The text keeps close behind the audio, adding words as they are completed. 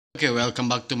Okay, welcome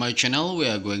back to my channel. We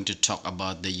are going to talk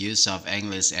about the use of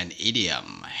English and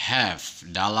idiom have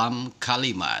dalam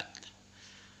kalimat.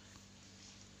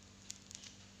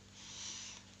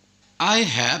 I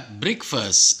have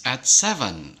breakfast at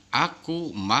 7. Aku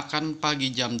makan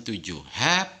pagi jam 7.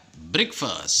 Have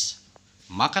breakfast.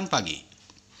 Makan pagi.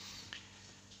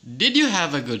 Did you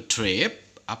have a good trip?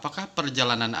 Apakah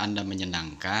perjalanan Anda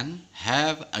menyenangkan?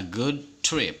 Have a good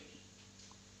trip.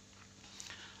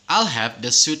 I'll have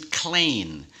the suit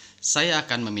clean. Saya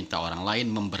akan meminta orang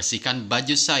lain membersihkan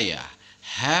baju saya.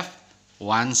 Have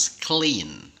one's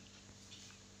clean.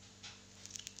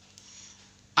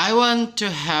 I want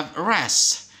to have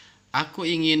rest. Aku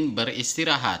ingin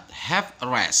beristirahat. Have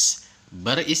rest.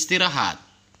 Beristirahat.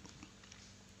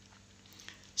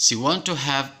 She want to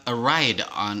have a ride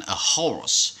on a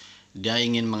horse. Dia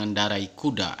ingin mengendarai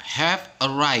kuda. Have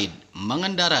a ride.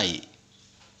 Mengendarai.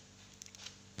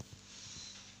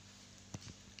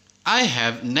 I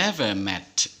have never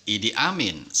met Idi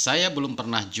Amin. Saya belum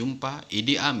pernah jumpa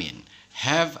Idi Amin.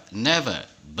 Have never.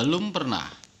 Belum pernah.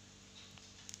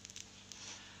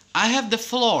 I have the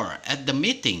floor at the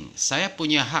meeting. Saya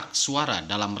punya hak suara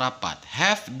dalam rapat.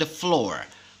 Have the floor.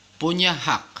 Punya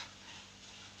hak.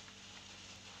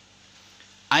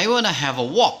 I wanna have a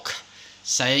walk.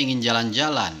 Saya ingin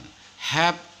jalan-jalan.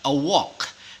 Have a walk.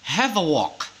 Have a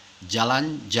walk.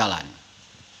 Jalan-jalan.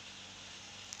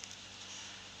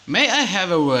 May I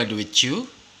have a word with you?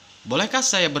 Bolehkah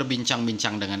saya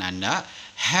berbincang-bincang dengan Anda?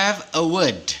 Have a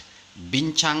word.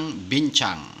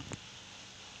 Bincang-bincang.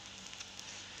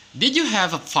 Did you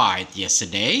have a fight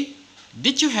yesterday?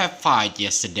 Did you have fight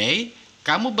yesterday?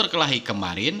 Kamu berkelahi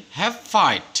kemarin? Have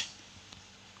fight.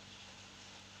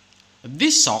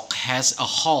 This sock has a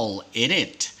hole in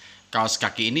it. Kaos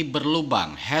kaki ini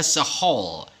berlubang. Has a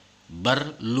hole.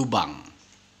 Berlubang.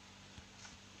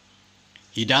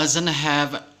 He doesn't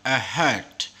have a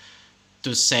heart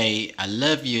to say I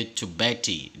love you to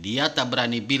Betty. Dia tak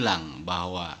berani bilang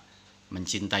bahwa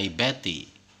mencintai Betty.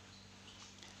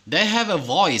 They have a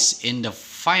voice in the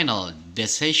final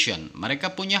decision.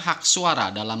 Mereka punya hak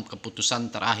suara dalam keputusan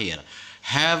terakhir.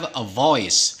 Have a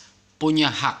voice. Punya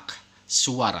hak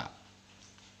suara.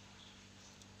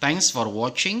 Thanks for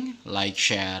watching. Like,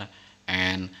 share,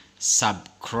 and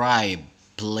subscribe,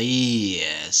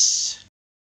 please.